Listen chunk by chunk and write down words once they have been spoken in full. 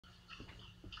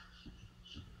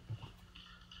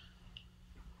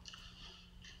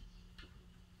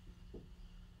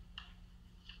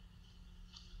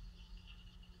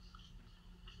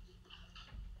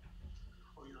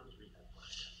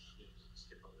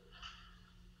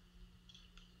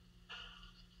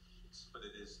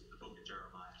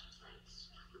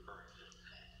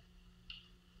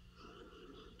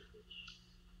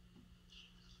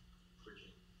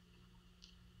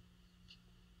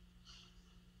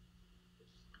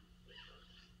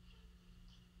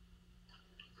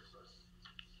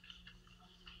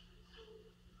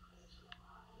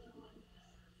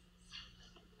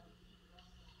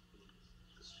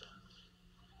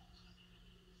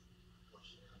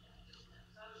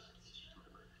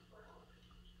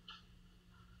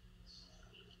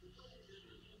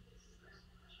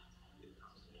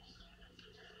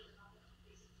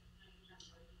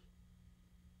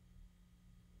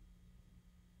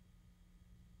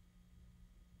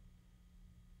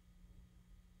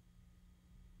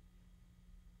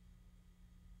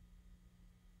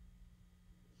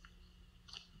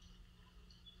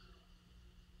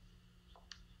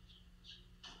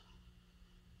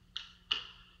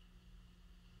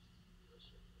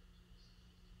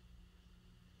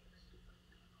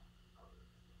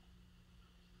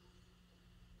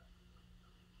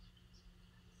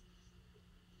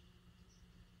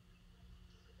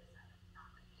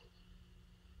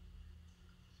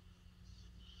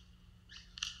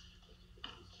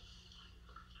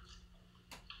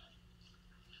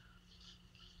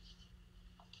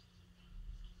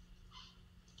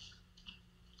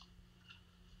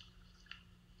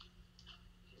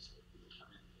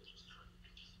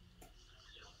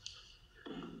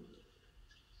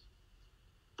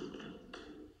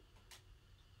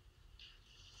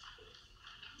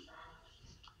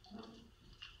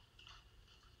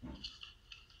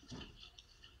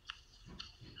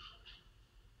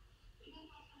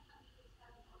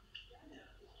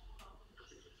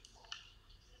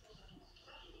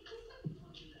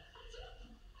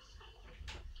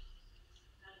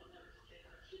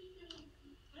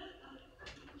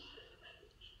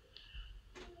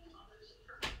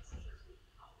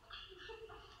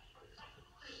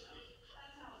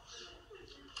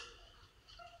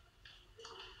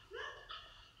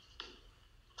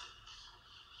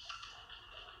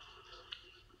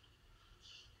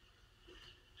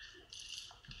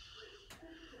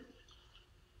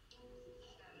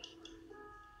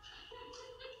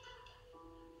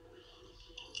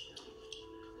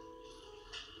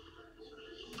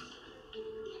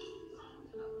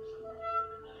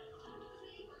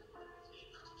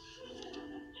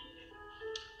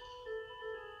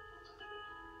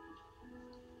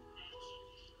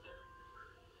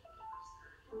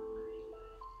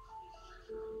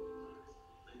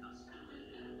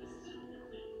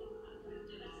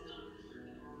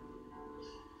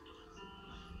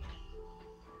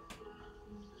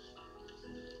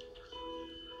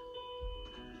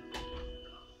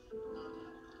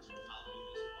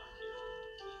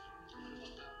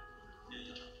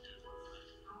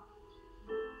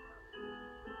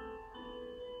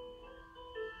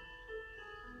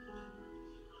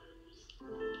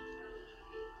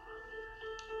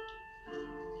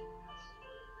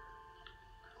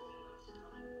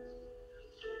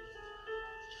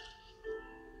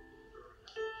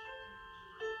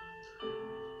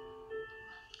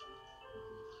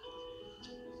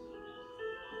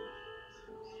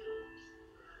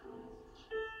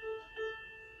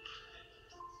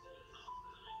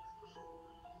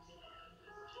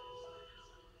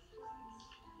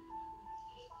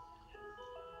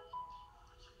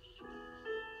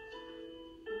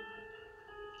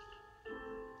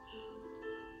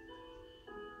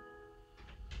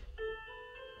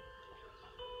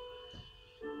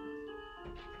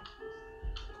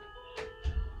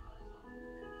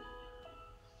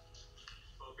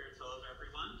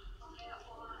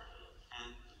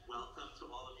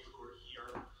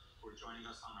joining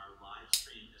us on our live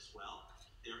stream as well.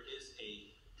 There is a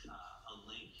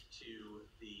link to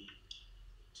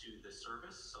the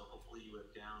service, so hopefully you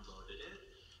have downloaded it.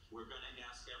 We're going to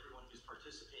ask everyone who's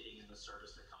participating in the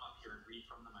service to come up here and read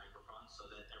from the microphone so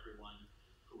that everyone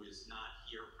who is not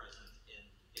here present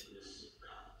in this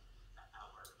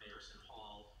our Mayerson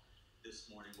Hall this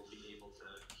morning will be able to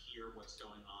hear what's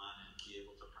going on and be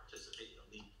able to participate.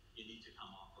 You need to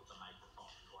come off of the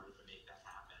microphone in order to make that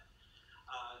happen.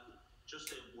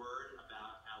 Just a word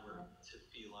about our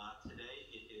tefillah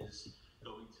today. It is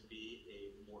going to be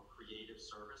a more creative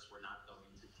service. We're not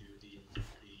going to do the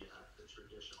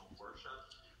traditional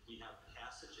worship. We have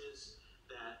passages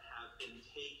that have been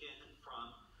taken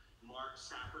from Mark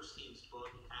Saperstein's book,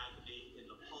 Agony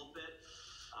in the Pulpit,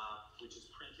 which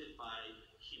is printed by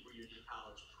Hebrew Union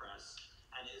College Press,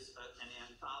 and is an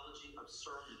anthology of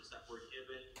sermons that were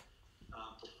given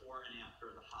before and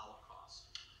after the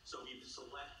Holocaust. So we've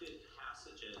selected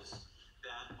passages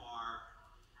that are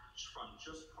from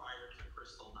just prior to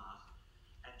Kristallnacht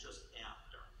and just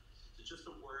after. So just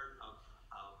a word of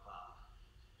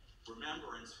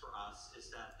remembrance for us is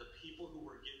that the people who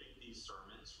were giving these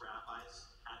sermons, rabbis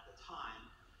at the time,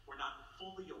 were not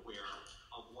fully aware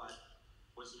of what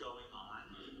was going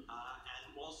on, and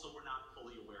also were not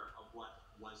fully aware of what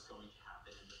was going to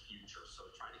happen in the future.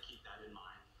 So try to keep that in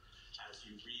mind as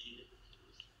you read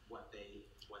what they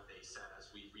said, as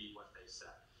we read what they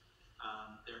said.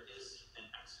 There is an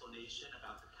explanation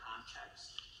about the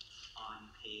context on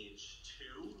page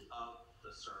 2 of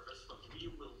the service, but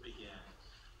we will begin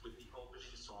with the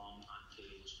opening song on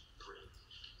page 3.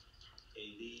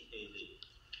 Eli, Eli.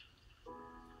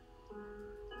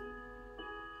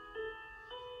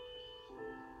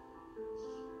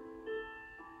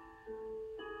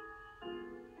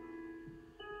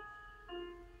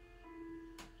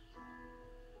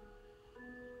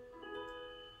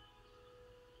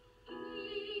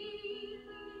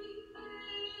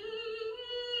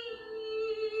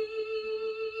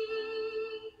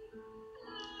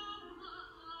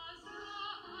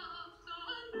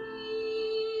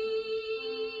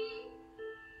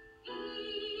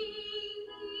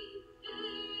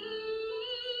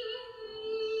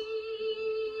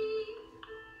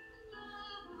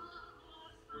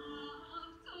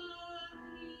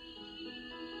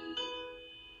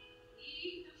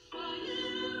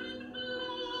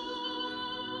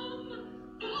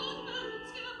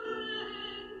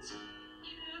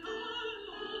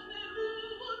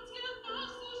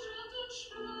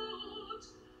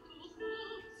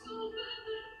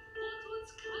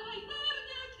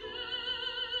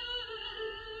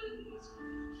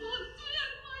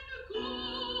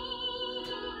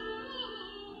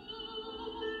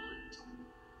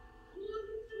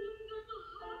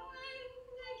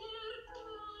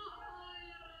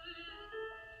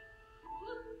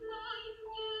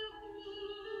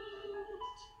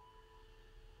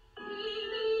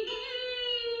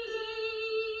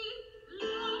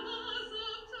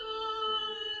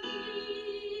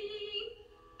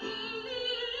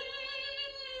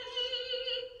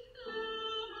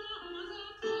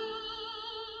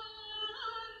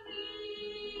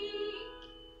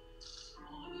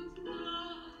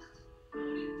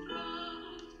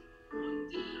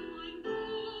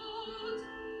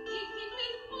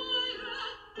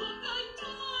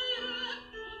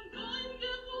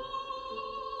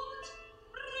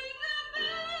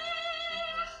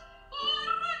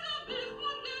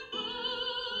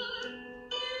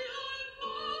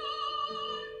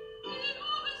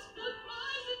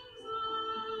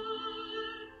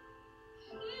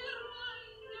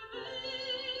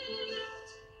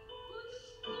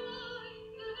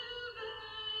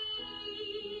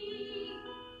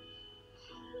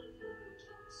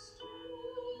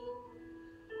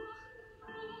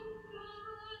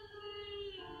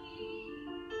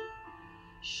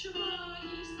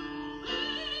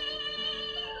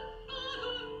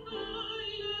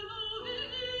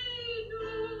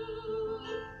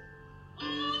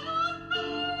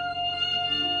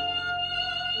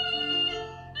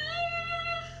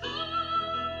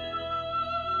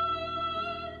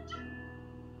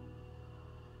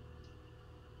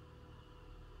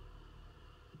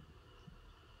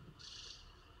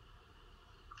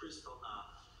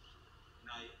 Kristallnacht,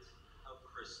 Night of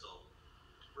Crystal,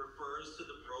 refers to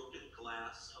the broken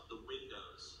glass of the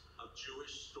windows of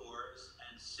Jewish stores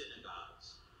and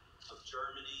synagogues of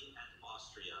Germany and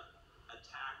Austria,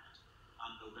 attacked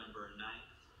on November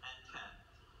 9th and 10th,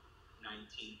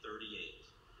 1938.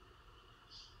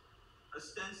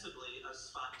 Ostensibly a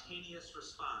spontaneous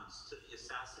response to the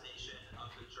assassination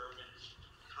of the German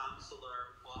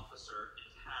consular officer in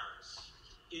Paris,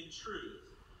 in truth,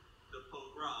 the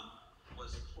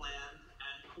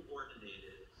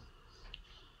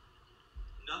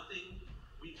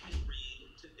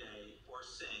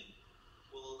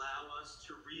us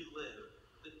to relive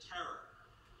the terror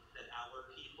that our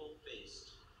people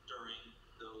faced during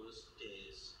those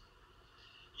days.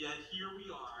 Yet here we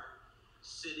are,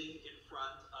 sitting in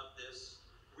front of this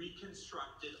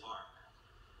reconstructed ark,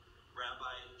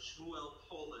 Rabbi Shmuel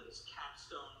Poland's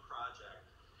capstone project,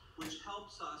 which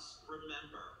helps us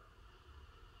remember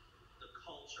the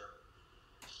culture,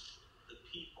 the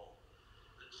people,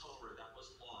 the Torah that was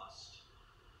lost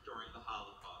during the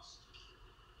Holocaust.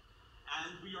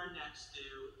 And we are next to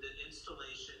the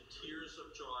installation, Tears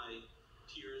of Joy,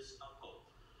 Tears of Hope.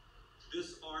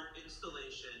 This art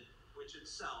installation, which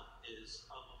itself is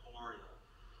a memorial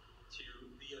to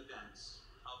the events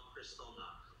of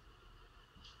Kristallnacht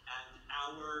and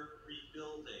our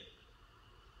rebuilding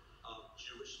of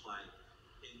Jewish life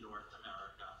in North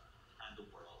America and the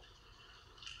world.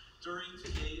 During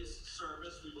today's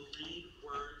service, we will read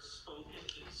words spoken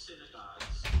in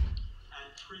synagogues and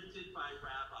printed by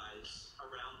rabbis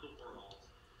around the world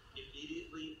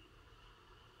immediately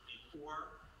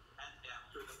before and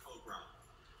after the pogrom.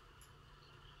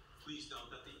 Please note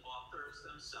that the authors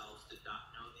themselves did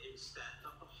not know the extent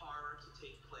of the horror to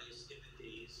take place in the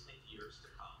days and years to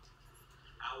come.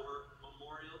 Our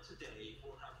memorial today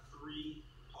will have 3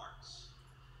 parts: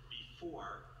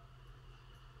 before,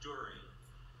 during,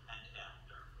 and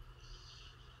after.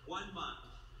 1 month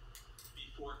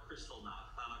before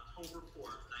Kristallnacht, on October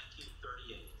 4th,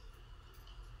 1938,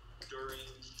 during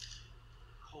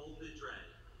Kol Nidre,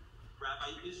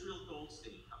 Rabbi Israel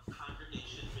Goldstein of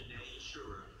Congregation B'nai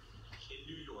Yeshua in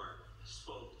New York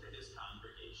spoke to his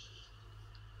congregation.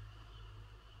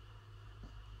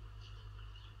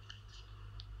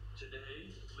 Today,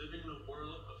 living in a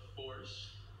world of force,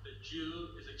 the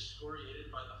Jew is excoriated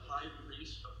by the high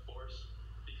priest of force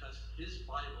because his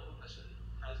Bible has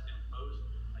imposed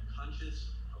a conscience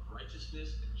of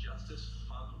righteousness and justice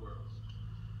upon the world.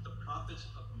 The prophets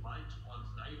of might want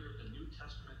neither the New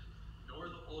Testament nor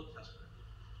the Old Testament.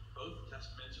 Both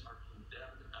testaments are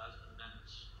condemned as a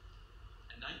menace.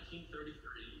 In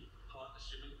 1933, upon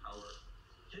assuming power,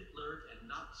 Hitler and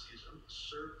Nazism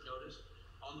served notice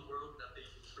on the world that they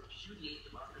repudiate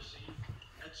democracy,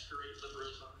 excoriate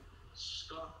liberalism,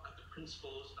 scoff at the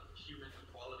principles of human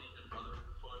equality and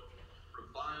brotherhood,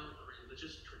 revile the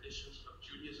religious traditions of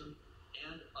Judaism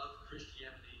and of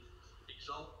Christianity,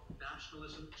 exalt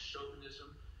nationalism,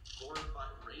 chauvinism, glorify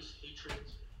race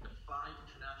hatreds, defy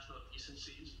international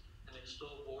decencies, and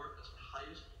extol war as the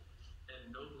highest and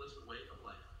noblest way of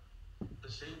life. At the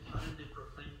same time, they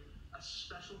proclaim a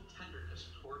special tenderness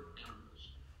toward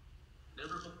animals.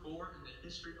 Never before in the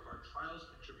history of our trials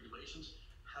and tribulations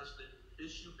has the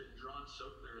issue been drawn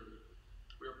so clearly.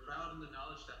 We are proud in the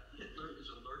knowledge that Hitler is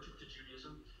allergic to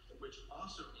Judaism, which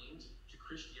also means to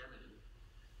Christianity.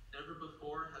 Never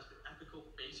before has the ethical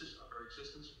basis of our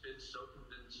existence been so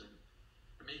convincing.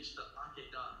 It makes the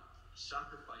Akedah,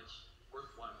 sacrifice,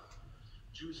 worthwhile.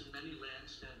 Jews in many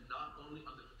lands stand not only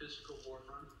on the physical war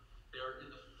front, they are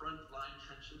in the front line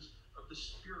trenches of the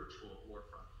spiritual war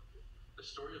front. The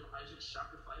story of Isaac's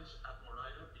sacrifice at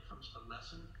Moriah becomes a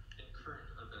lesson in current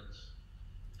events.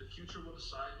 The future will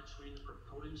decide between the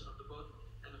proponents of the book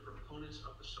and the proponents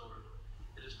of the sword.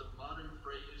 It is the modern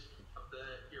phrase of the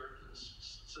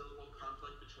irreconcilable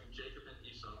conflict between Jacob and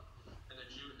Esau, and the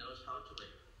Jew knows how to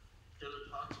wait. Hitler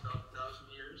talks about 1,000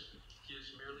 years, he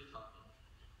is merely talking.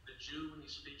 The Jew, when he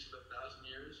speaks of 1,000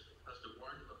 years, has to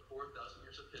warn of 4,000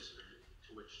 years of history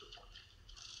to which to point.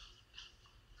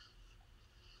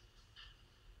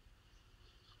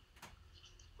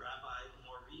 Rabbi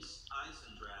Maurice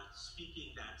Eisendrath,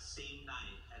 speaking that same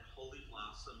night at Holy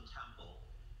Blossom Temple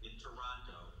in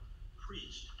Toronto,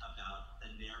 preached about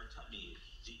the Ner Tamid,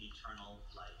 the eternal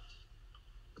light.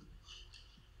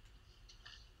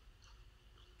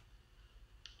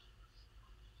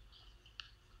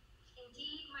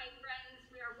 Indeed, my friends,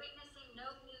 we are witnessing no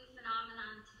new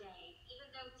phenomenon today. Even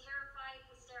though terrified,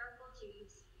 hysterical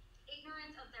Jews,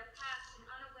 ignorant of their past and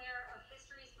unaware of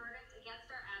history's verdicts against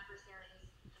our adversaries,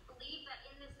 believe that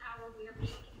in this hour we are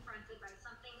being confronted by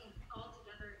something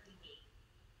altogether unique.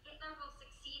 Hitler will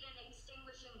succeed in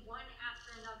extinguishing one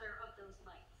after another of those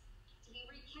lights, to be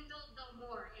rekindled no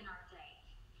more in our day.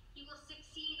 He will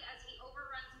succeed as he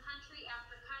overruns country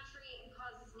after country and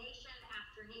causes nation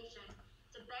after nation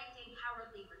to bend in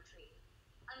cowardly retreat.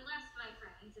 Unless, my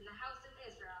friends, in the house of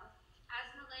Israel, as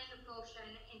in the land of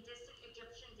Goshen in distant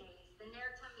Egyptian days, the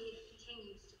Ner Tamid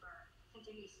continues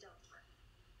still to burn.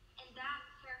 And that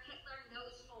Herr Hitler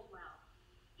knows full well.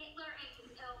 Hitler and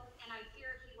his ilk, and I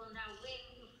fear he will now win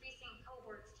increasing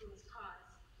cohorts to his cause.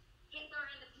 Hitler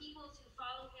and the peoples who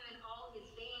follow him in all his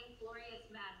vain, glorious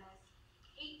madness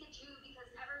hate the Jew because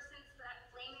ever since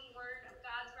that flaming word of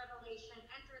God's revelation salvation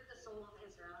entered the soul of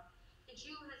Israel. The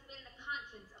Jew has been the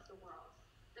conscience of the world,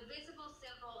 the visible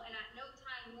symbol, and at no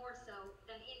time more so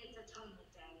than in its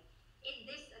atonement day, in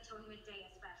this atonement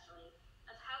day especially,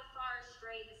 of how far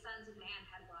astray the sons of man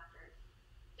had wandered.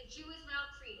 The Jew is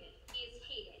maltreated, he is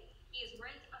hated, he is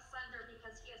rent asunder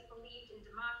because he has believed in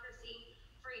democracy,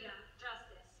 freedom,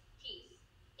 justice, peace.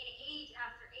 In age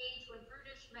after age, when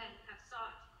brutish men have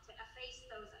sought to efface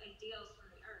those ideals from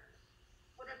the earth.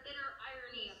 What a bitter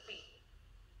irony of fate.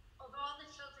 Of all the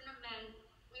children of men,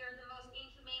 we are the most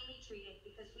inhumanely treated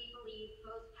because we believe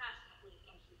most passionately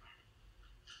in humanity.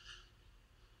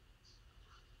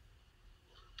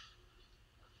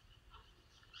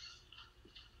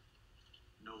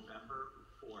 November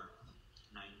 4th,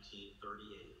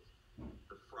 1938,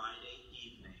 the Friday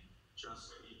evening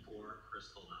just before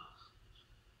Kristallnacht,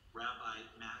 Rabbi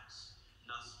Max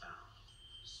Nussbaum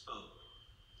spoke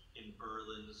in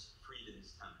Berlin's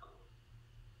Friedenstemple.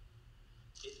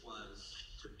 It was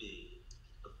to be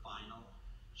the final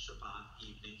Shabbat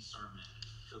evening sermon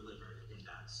delivered in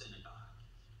that synagogue,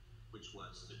 which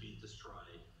was to be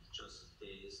destroyed just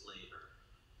days later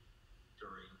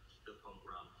during the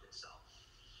pogrom itself.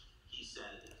 He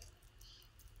said,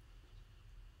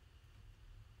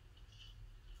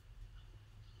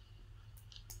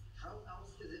 "How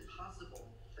else is it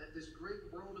possible that this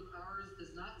great world of ours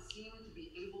does not seem to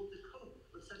be able to cope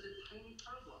with such a tiny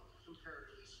problem,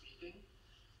 comparatively speaking,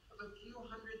 of a few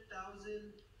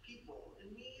 100,000 people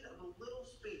in need of a little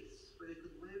space where they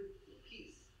could live in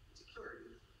peace and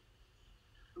security?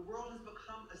 The world has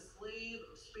become a slave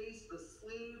of space, the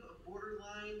slave of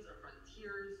borderlines, of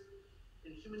frontiers,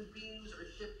 and human beings are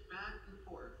shipped back and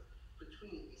forth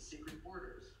between these sacred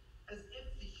borders, as if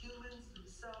the humans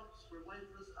themselves were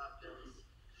lifeless objects.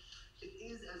 It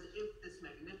is as if this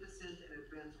magnificent and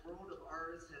advanced world of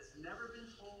ours has never been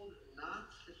told not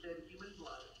to shed human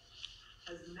blood,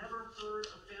 has never heard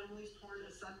of families torn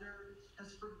asunder,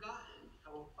 has forgotten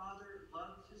how a father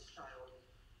loves his child.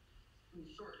 In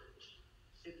short,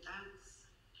 it acts,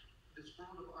 this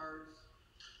world of ours,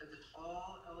 as if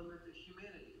all elements of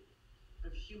humanity,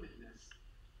 of humanness,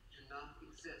 do not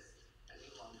exist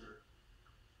any longer."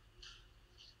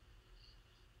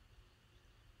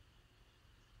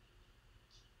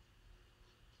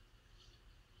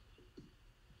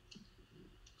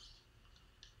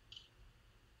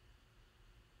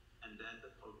 and then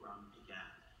the pogrom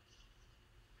began.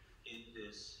 In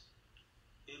this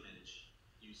image,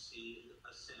 you see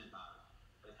a synagogue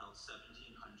that held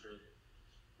 1,700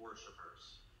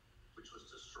 worshipers, which was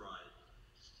destroyed.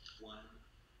 One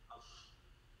of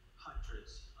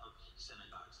hundreds of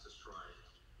synagogues destroyed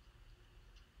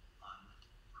on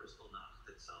Kristallnacht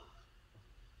itself.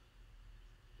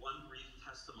 One brief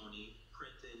testimony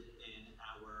printed in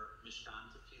our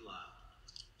Mishkan Tefillah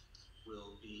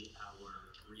will be our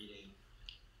reading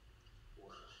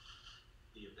for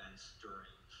the events during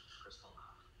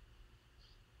Kristallnacht.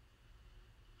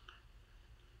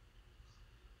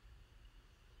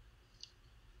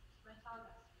 My father,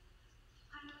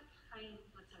 Heinrich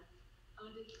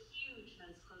owned a huge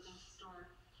men's clothing store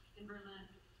in Berlin,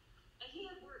 and he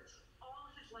had worked all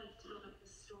his life to build up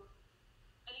this store.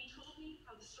 And he told me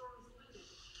how the store was looted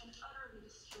and utterly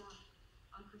destroyed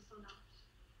on Kristallnacht.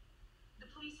 The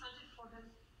police hunted for him,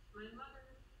 my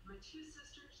mother, my two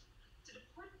sisters, to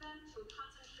deport them to a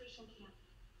concentration camp.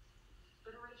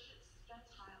 But a righteous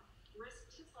Gentile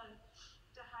risked his life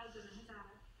to hide them in his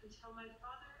attic until my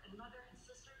father and mother and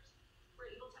sisters were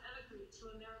able to emigrate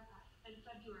to America in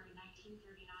February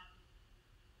 1939.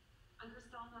 On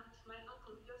Kristallnacht, my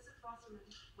uncle Joseph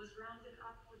Wasserman was rounded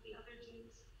up with the other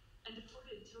Jews and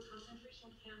deported to a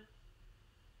concentration camp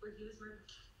where he was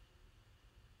murdered.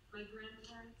 My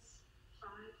grandparents, 5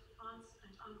 aunts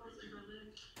and uncles in Berlin,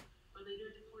 were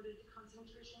later deported to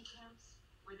concentration camps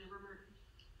where they were murdered.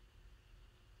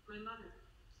 My mother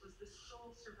was the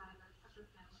sole survivor of her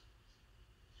family.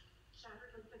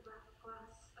 Shattered like the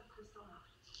glass of Kristallnacht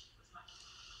was my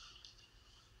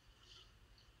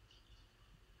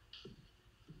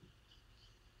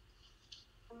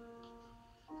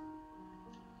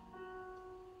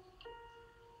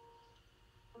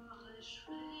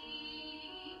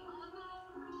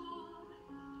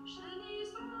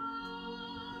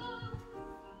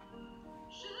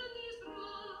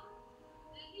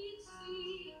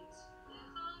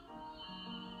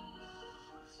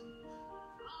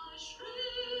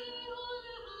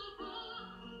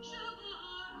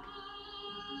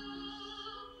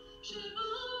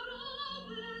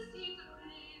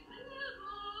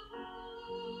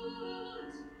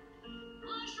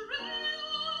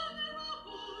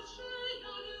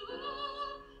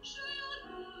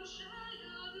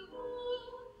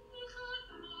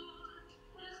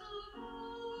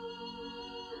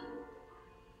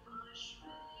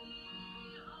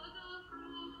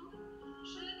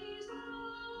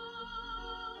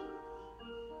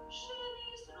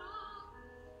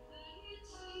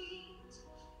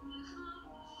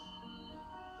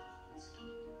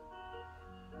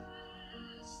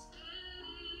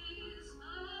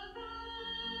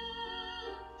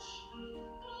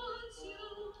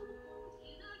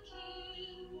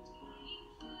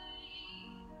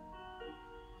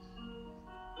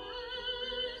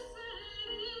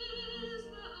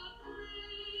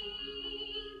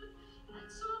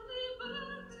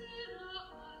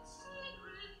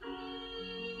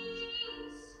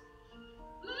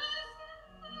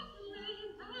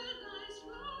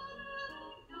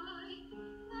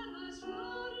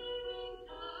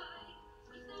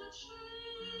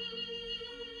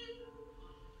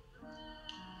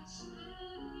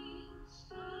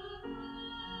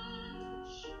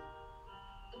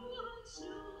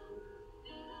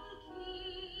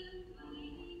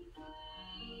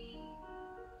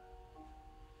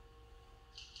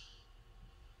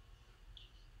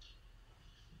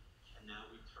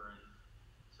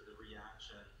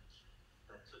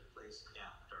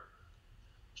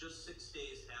Just 6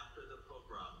 days after the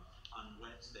pogrom, on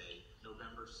Wednesday,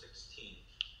 November 16,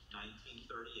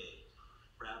 1938,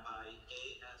 Rabbi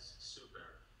A.S.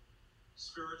 Super,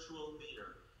 spiritual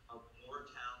leader of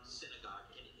Moortown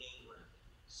Synagogue in England,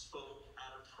 spoke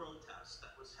at a protest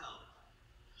that was held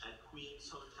at Queen's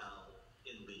Hotel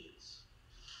in Leeds.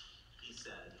 He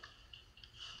said,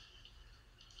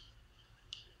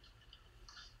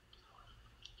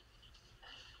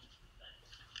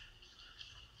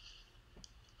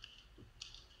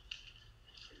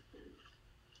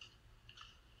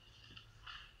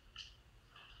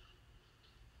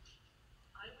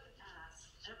 I would ask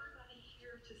everybody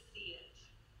here to see it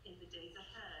in the days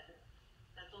ahead,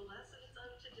 that the lessons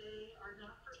of today are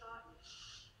not forgotten,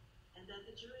 and that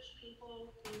the Jewish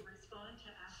people will respond to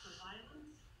acts of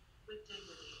violence with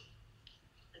dignity,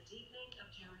 a deepening of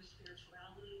Jewish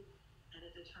spirituality, and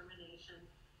a determination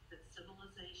that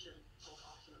civilization will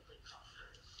ultimately prosper.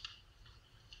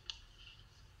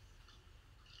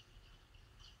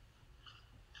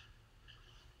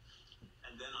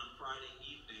 and then on Friday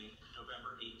evening,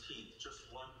 November 18th, just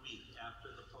 1 week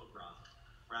after the pogrom,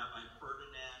 Rabbi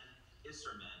Ferdinand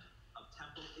Isserman of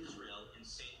Temple Israel in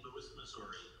St. Louis,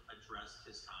 Missouri, addressed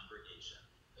his congregation.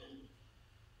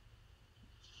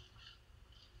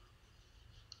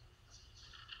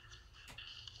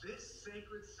 This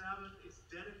sacred Sabbath is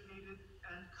dedicated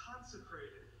and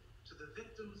consecrated to the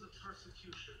victims of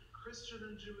persecution, Christian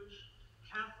and Jewish,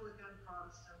 Catholic and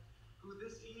Protestant, who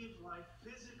this eve lie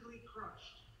physically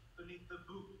crushed beneath the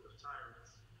boot of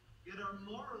tyrants, yet are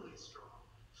morally strong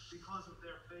because of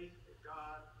their faith in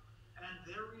God and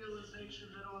their realization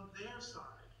that on their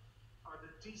side are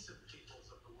the decent peoples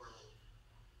of the world.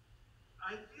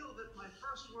 I feel that my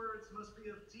first words must be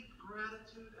of deep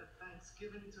gratitude and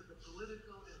thanksgiving to the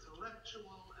political,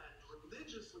 intellectual, and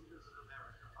religious leaders in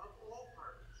America, of all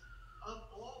parties, of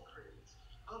all creeds,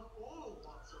 of all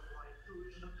walks of life, who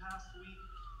in the past week,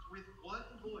 with one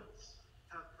voice,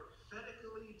 have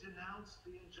prophetically denounced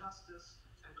the injustice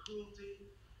and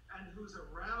cruelty, and whose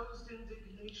aroused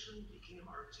indignation became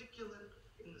articulate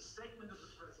in the statement of the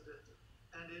president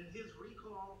and in his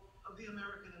recall of the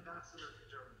American ambassador to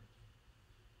Germany.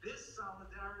 This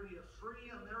solidarity of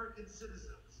free American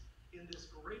citizens in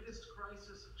this greatest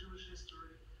crisis of Jewish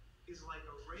history is like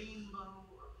a rainbow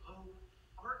of hope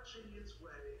arching its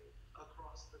way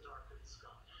across the darkened sky.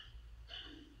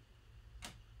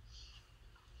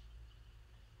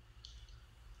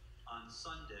 On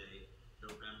Sunday,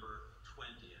 November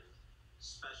 20th,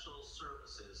 special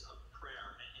services of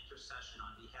prayer and intercession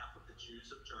on behalf of the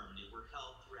Jews of Germany were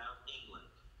held throughout England.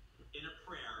 In a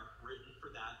prayer written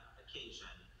for that occasion,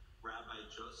 Rabbi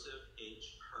Joseph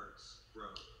H. Hertz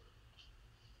wrote,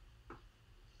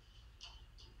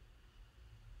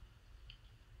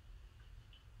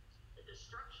 "The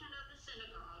destruction of the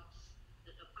synagogues,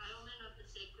 the defilement of the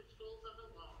sacred schools of the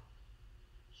law,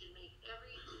 should make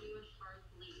every Jewish heart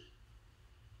bleed.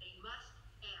 They must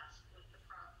ask with the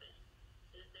prophet,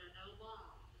 is there no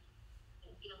balm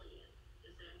in Gilead?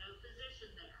 Is there no physician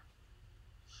there?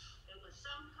 It was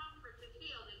some comfort to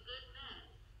feel that good men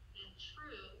and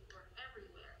true were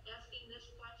everywhere asking this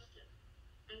question,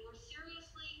 and were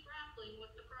seriously grappling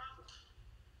with the problem.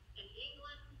 In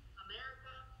England,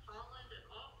 America, Holland, and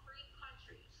all free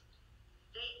countries,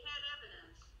 they had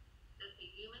evidence that the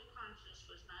human conscience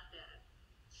was not dead.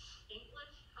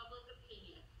 English public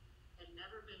opinion had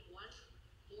never been one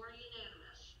more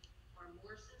unanimous or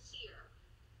more sincere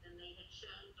than they had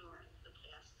shown during the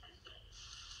past 10 days.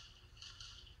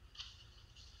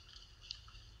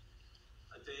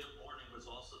 A day of mourning was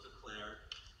also declared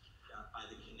by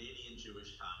the Canadian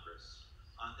Jewish Congress.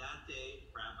 On that day,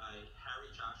 Rabbi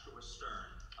Harry Joshua Stern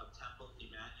of Temple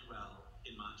Emmanuel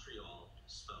in Montreal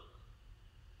spoke.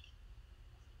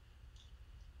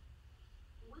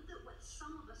 Would that what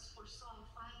some of us foresaw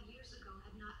 5 years ago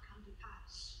had not come to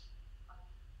pass. But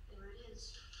there it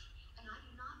is. And I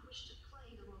do not wish to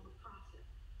play the role of prophet.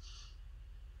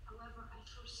 However, I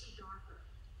foresee darker,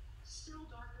 still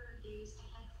darker days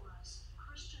ahead for us.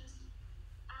 Christians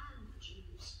and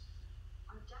Jews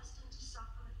are destined to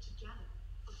suffer together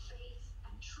for faith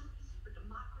and truth, for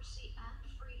democracy and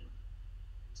freedom.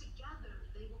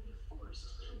 Together, they will be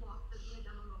forced to walk the Via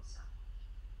Dolorosa.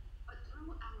 But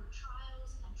through our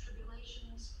trials and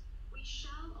tribulations, we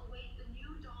shall await the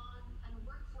new dawn and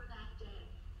work for that day,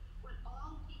 when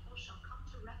all people shall come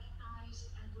to recognize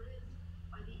and live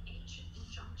by the ancient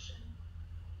injunction,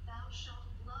 thou shalt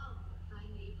love thy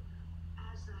neighbor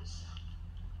as thyself.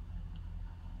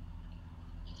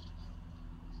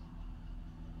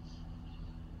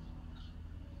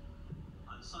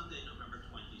 On Sunday, November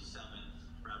 27th,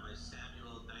 Rabbi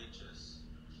Samuel Deiches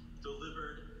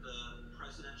delivered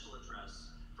presidential address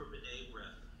for B'nai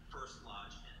B'rith, First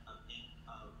Lodge of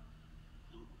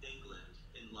England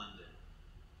in London.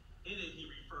 In it,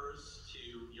 he refers to,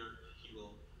 he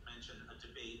will mention a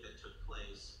debate that took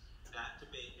place. That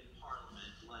debate in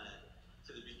Parliament led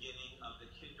to the beginning of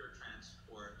the Kinder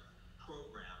Transport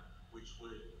program, which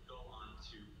would go on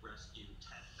to rescue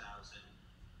 10,000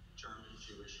 German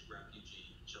Jewish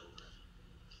refugee children.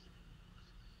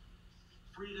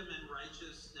 Freedom and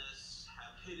righteousness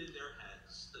have hidden their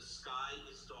heads. The sky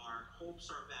is dark, hopes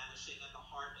are vanishing, and the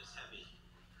heart is heavy.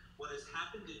 What has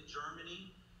happened in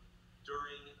Germany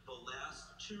during the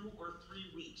last 2 or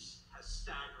 3 weeks has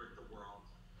staggered the world,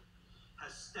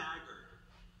 has staggered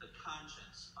the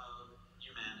conscience of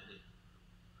humanity.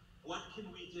 What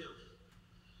can we do?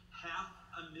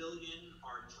 500,000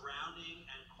 are drowning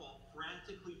and call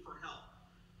frantically for help.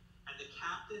 And the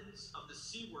captains of the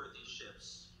seaworthy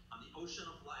ships on the ocean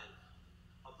of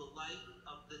the life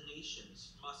of the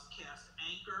nations, must cast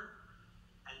anchor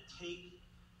and take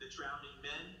the drowning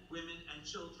men, women, and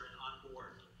children on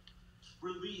board.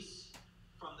 Release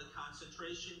from the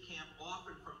concentration camp,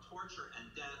 often from torture and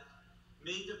death,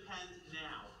 may depend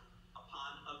now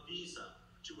upon a visa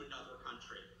to another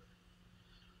country.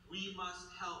 We must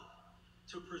help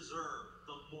to preserve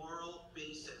the moral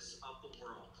basis of the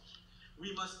world.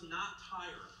 We must not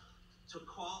tire to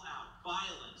call out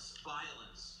violence,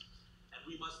 violence, and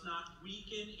we must not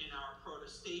weaken in our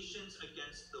protestations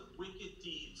against the wicked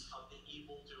deeds of the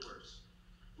evildoers.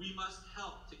 We must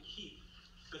help to keep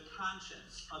the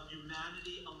conscience of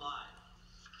humanity alive.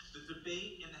 The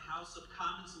debate in the House of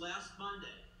Commons last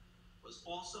Monday was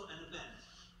also an event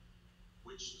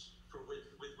with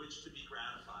which to be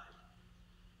gratified.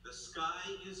 The sky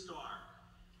is dark,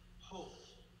 hope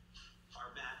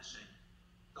are vanishing,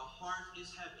 the heart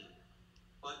is heavy,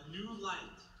 but new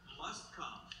light must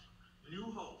come,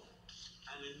 new hope,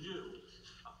 and a new,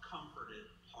 a comforted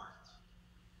heart.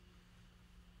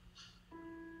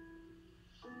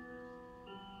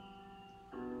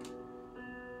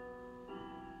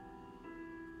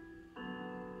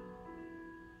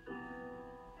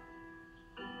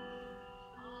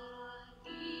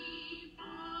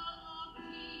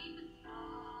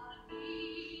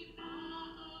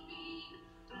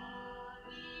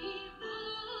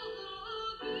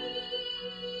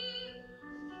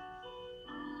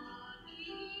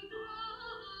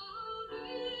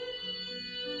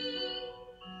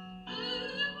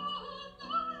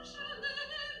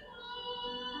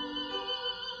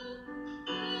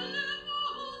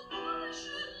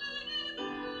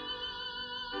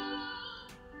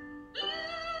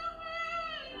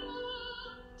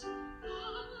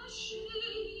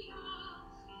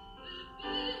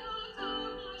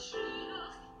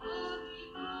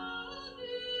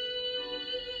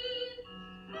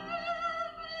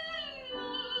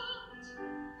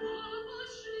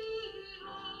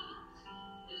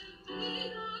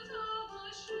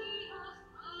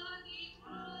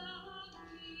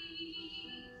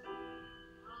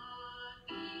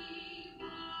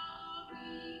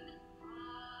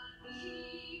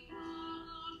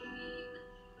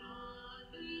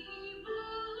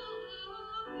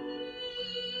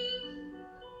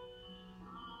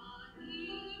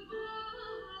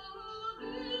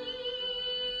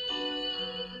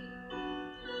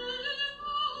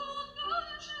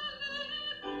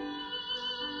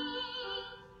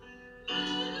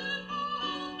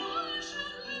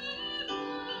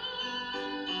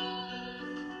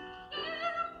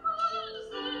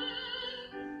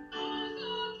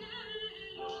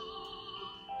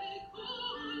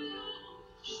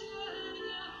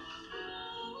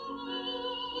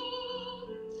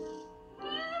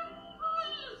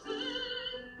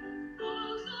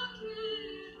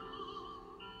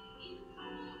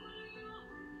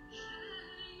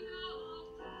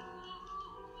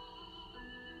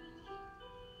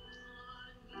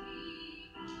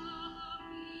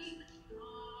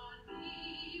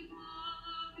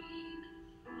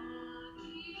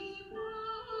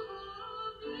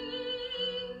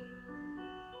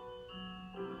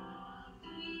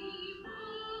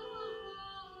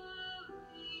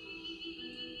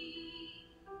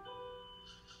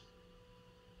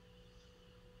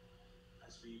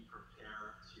 We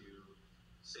prepare to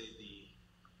say the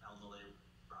El Malay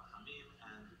Rahamim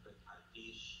and the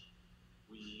Kaddish,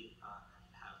 we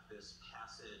have this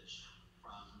passage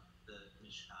from the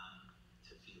Mishkan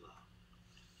Tefillah.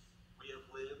 We have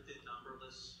lived in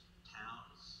numberless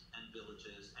towns and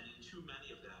villages, and in too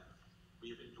many of them, we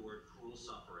have endured cruel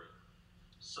suffering.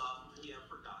 Some we have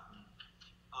forgotten,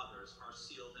 others are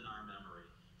sealed in our memory,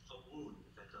 a wound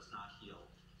that does not heal.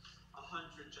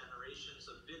 100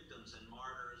 generations of victims and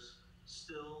martyrs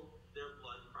still their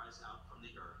blood cries out from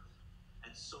the earth.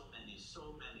 And so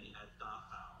many at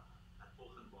Dachau, at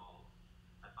Buchenwald,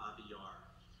 at Babi-Yar.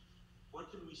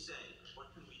 What can we say?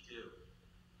 What can we do?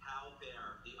 How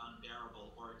bear the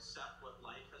unbearable or accept what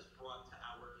life has brought to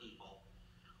our people?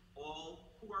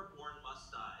 All who are born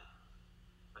must die.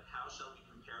 But how shall we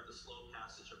compare the slow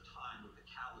passage of time with the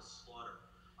callous slaughter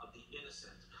of the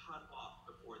innocent cut off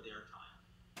before their time?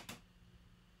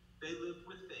 They lived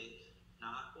with faith,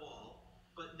 not all,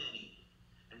 but many,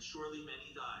 and surely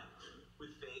many died,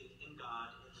 with faith in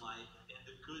God, in life, and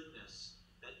the goodness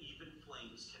that even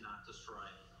flames cannot destroy.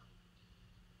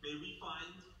 May we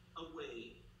find a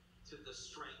way to the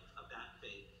strength of that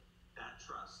faith, that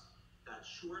trust, that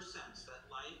sure sense that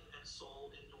life and soul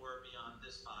endure beyond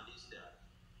this body's death.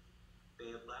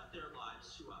 They have left their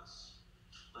lives to us.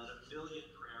 Let a million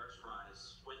prayers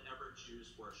rise whenever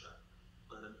Jews worship.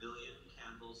 Let a million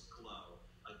candles glow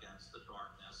against the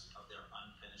darkness of their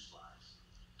unfinished lives.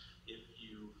 If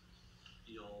you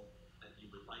feel that you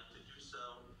would like to do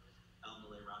so, El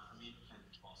Malay Rachamim can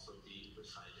also be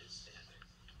recited standing.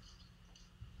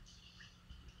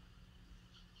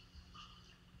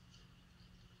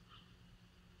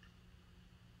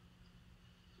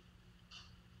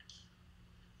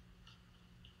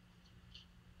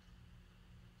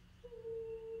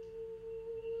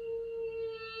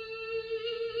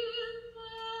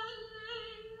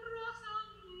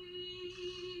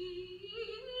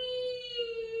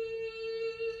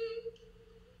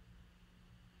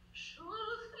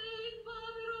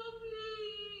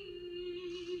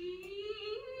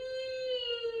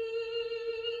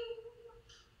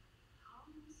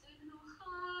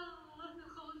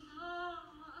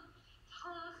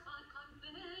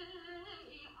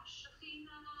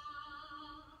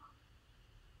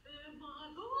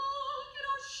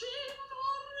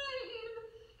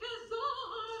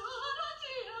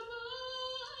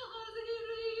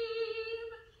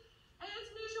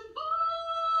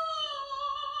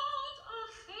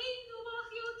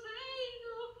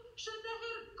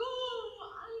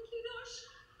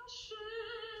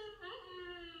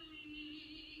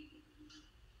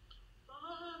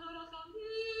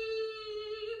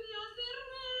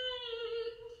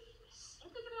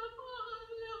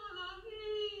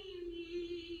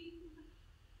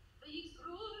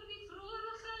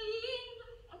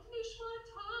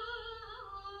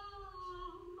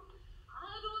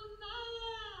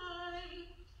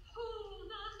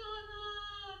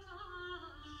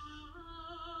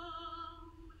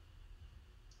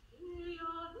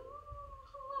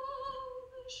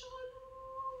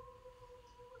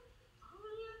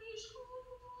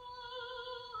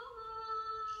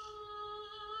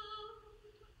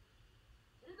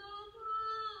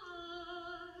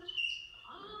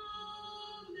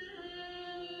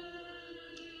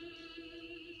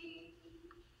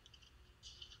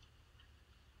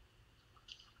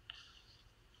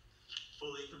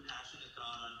 Fully compassionate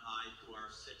God on high, to our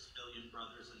 6 million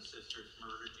brothers and sisters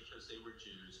murdered because they were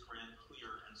Jews, grant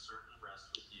clear and certain rest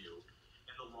with you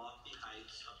in the lofty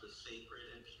heights of the sacred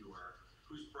and pure,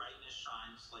 whose brightness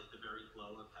shines like the very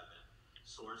glow of heaven.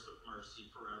 Source of mercy,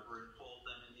 forever enfold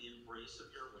them in the embrace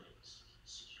of your wings.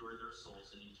 Secure their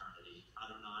souls in eternity.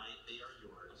 Adonai, they are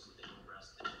yours. They will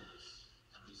rest in peace.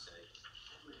 And we say,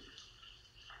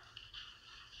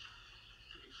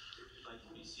 if you'd like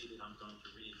to be seated, I'm going to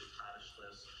read the Kaddish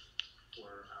list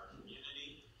for our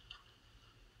community.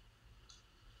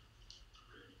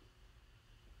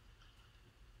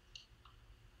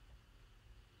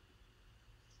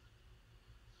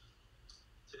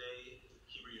 Today,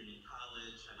 Hebrew Union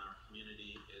College and our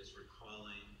community is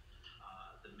recalling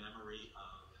the memory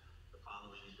of the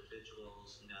following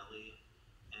individuals: Nellie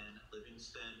N.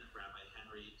 Livingston, Rabbi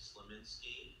Henry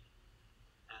Slaminsky,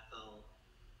 Ethel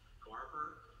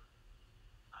Garber,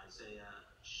 Isaiah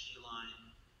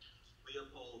Sheline,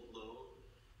 Leopold Loeb,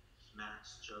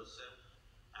 Max Joseph,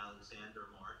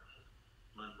 Alexander Martin,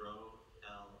 Monroe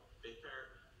L.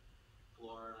 Bickert,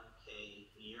 Flora K.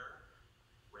 Neer,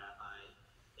 Rabbi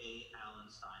A. Allen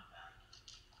Steinbach.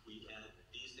 We add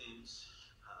these names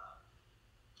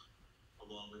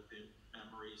along with the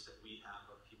memories that we have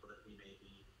of people that we may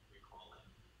be recalling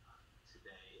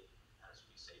today as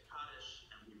we say Kaddish,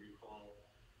 and we recall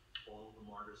all the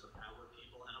martyrs of our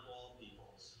people and of all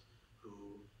peoples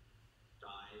who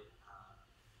died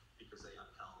because they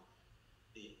upheld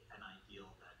an ideal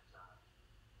that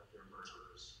their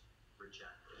murderers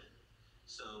rejected.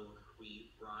 So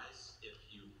we rise.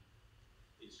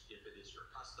 If it is your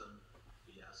custom,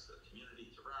 we ask the community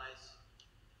to rise,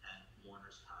 and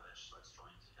mourners Kaddish. Let's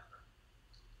join together.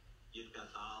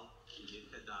 Yitgadal,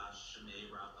 Yitgadash,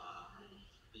 Shemei Rabbah,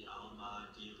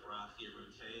 Alma Divra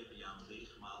Hirute,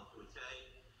 Biamlich Malchute,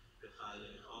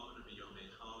 B'chayechon,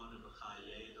 B'yomechon,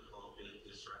 B'chaye, the whole Beit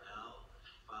Israel,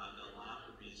 Ba'agalah,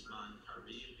 B'izman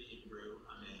Karib, B'ibru,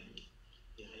 Amen.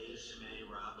 Yehi Shemei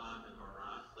Rabba,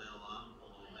 B'barach, Le'olam,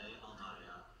 Olomei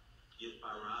Almaya,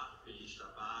 Yitbarach,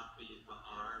 B'yishtabach,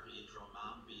 B'yitba'ar,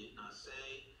 B'yitromam,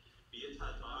 B'yitnaseh,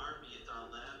 B'yitadar,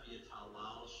 B'yitaleh,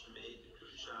 B'yitalal, Shemei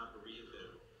Kedusha,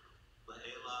 B'rivu.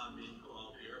 La'ela min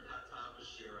kol birkata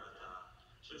v'shirata,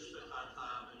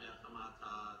 tishbechata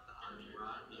v'nechamata,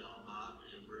 ta'amirat bi'alma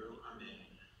v'imru, amen.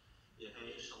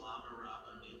 Yehi shalom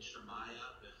rabba min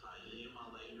shemaya, v'chayim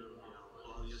aleinu v'al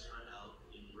kol Yisrael,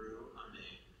 v'imru,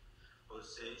 amen.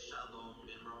 Oseh shalom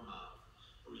min romav,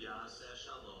 uyaseh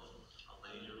shalom,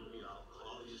 aleinu v'al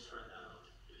kol Yisrael,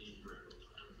 v'imru,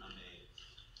 amen.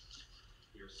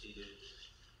 We are seated.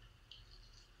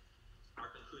 Our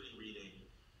concluding reading.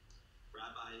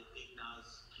 Rabbi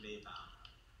Ignaz Maybaum,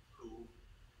 who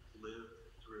lived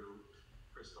through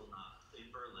Kristallnacht in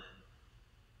Berlin,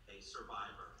 a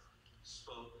survivor,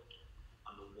 spoke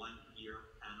on the 1-year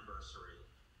anniversary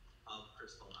of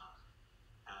Kristallnacht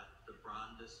at the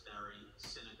Brandesbury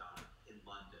Synagogue in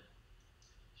London.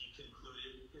 He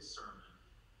concluded his sermon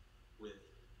with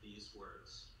these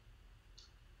words,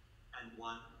 and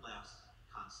one last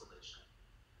consolation.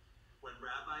 When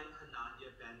Rabbi Hanania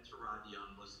ben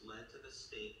Teradion was led to the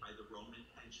stake by the Roman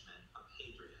henchmen of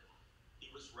Hadrian, he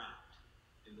was wrapped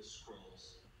in the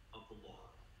scrolls of the law,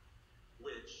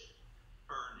 which,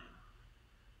 burning,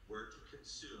 were to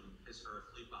consume his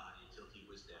earthly body till he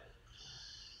was dead.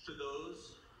 To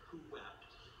those who wept,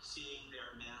 seeing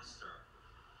their master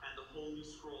and the holy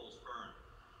scrolls burned,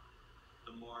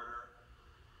 the martyr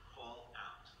called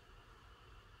out,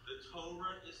 "The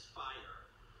Torah is fire,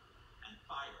 and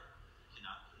fire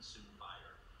cannot consume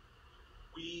fire."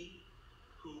 We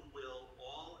who will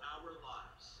all our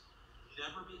lives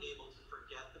never be able to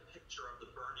forget the picture of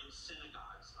the burning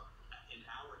synagogues in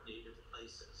our native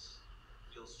places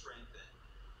feel strengthened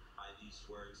by these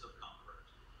words of comfort.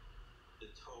 The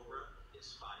Torah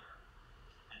is fire,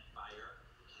 and fire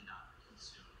cannot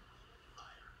consume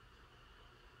fire.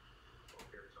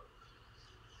 Boker Tov.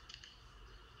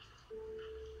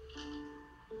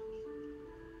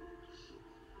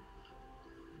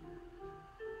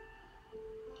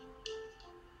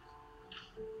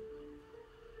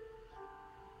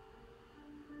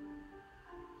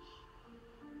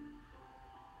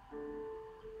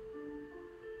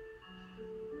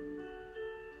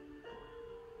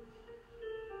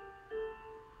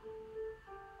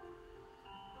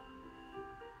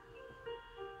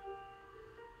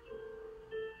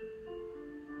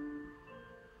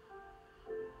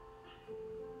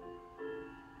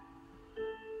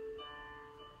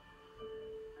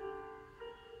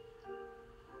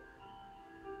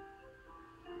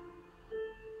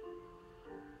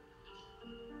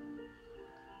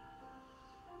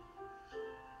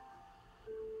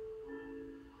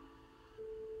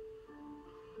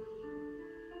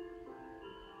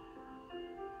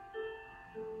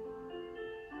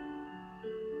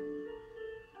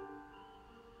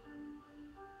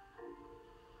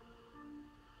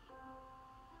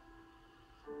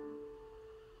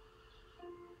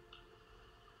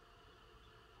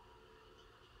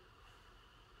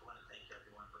 I want to thank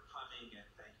everyone for coming, and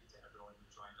thank you to everyone who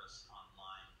joined us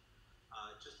online.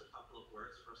 Just a couple of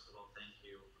words. First of all, thank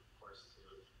you, of course, to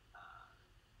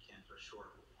Cantor Short,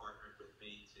 who partnered with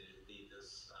me to lead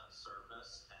this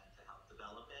service and to help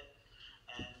develop it.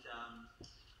 And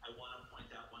I want to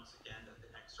point out once again that the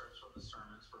excerpts from the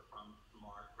sermons were from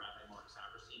Rabbi Mark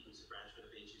Saberstein, who's a graduate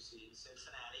of HUC in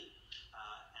Cincinnati,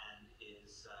 and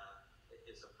is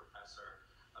a professor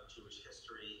of Jewish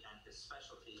history, and his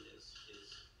specialty is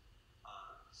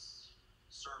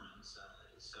sermons.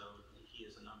 So he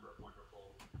has a number of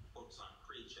wonderful books on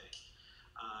preaching,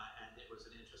 and it was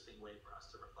an interesting way for us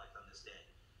to reflect on this day.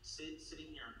 Sitting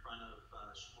here in front of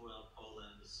Shmuel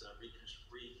Poland's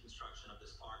reconstruction of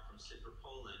this ark from Sidra,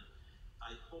 Poland,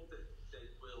 I hope that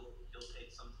you'll take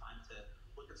some time to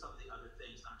look at some of the other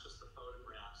things, not just the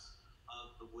photographs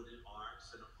of the wooden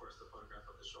arks and, of course, the photograph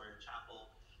of the Shoyer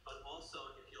Chapel, but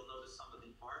also if you'll notice some of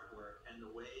the artwork and the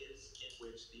ways in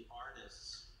which the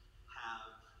artists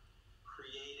have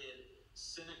created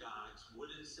synagogues,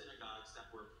 wooden synagogues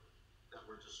that were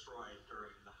destroyed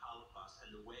during the Holocaust,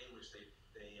 and the way in which they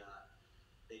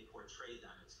portray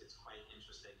them. It's quite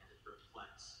interesting, and it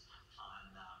reflects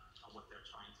on what they're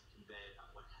trying to convey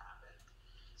about what happened.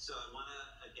 So I want to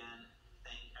again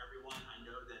thank everyone. I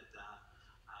know that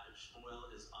Shmuel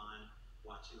is on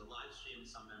watching the live stream,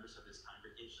 some members of his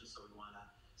congregation, so we want to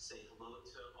say hello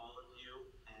to all of you.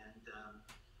 And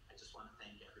I just want to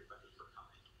thank everybody for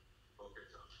coming. Boker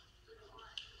Tov.